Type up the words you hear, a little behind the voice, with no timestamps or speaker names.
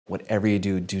Whatever you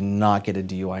do, do not get a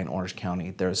DUI in Orange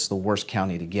County. There's the worst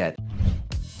county to get.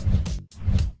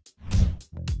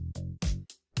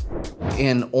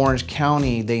 In Orange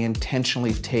County, they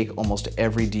intentionally take almost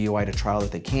every DUI to trial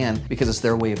that they can because it's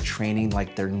their way of training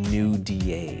like their new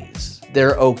DAs.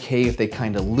 They're okay if they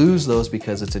kind of lose those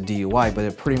because it's a DUI, but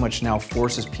it pretty much now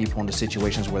forces people into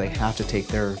situations where they have to take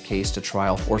their case to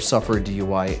trial or suffer a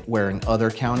DUI, where in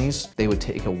other counties, they would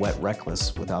take a wet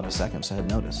reckless without a second's ahead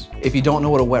notice. If you don't know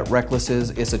what a wet reckless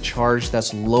is, it's a charge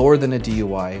that's lower than a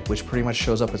DUI, which pretty much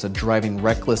shows up as a driving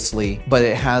recklessly, but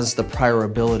it has the prior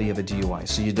ability of a DUI.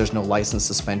 So there's no license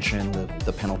suspension,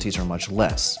 the penalties are much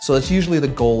less. So that's usually the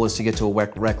goal, is to get to a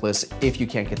wet reckless if you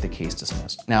can't get the case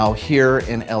dismissed. Now here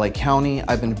in LA County,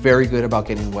 I've been very good about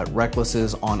getting wet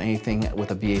recklesses on anything with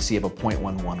a BAC of a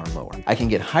 0.11 or lower. I can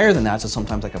get higher than that, so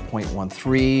sometimes like a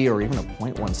 0.13 or even a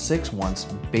 0.16 once,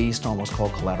 based on what's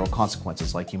called collateral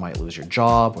consequences, like you might lose your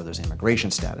job or there's immigration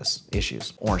status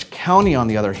issues. Orange County, on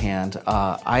the other hand,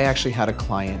 I actually had a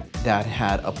client that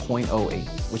had a 0.08,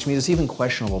 which means it's even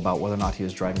questionable about whether or not he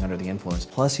was driving under the influence.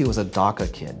 Plus he was a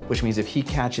DACA kid, which means if he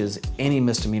catches any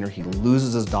misdemeanor, he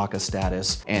loses his DACA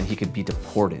status and he could be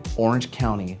deported. Orange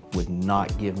County would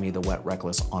not give me the wet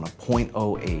reckless on a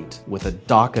 0.08 with a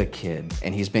DACA kid,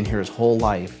 and he's been here his whole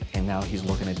life and now he's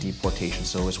looking at deportation.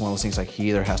 So it's one of those things like he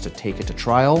either has to take it to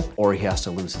trial or he has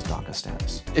to lose his DACA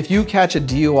status. If you catch a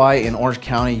DUI in Orange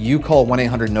County, you call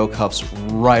 1-800-NO-CUFFS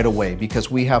right away,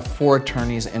 because we have 4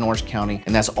 attorneys in Orange County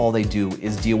and that's all they do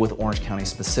is deal with Orange County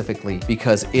specifically,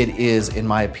 because it is, in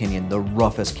my opinion, the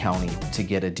roughest county to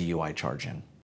get a DUI charge in.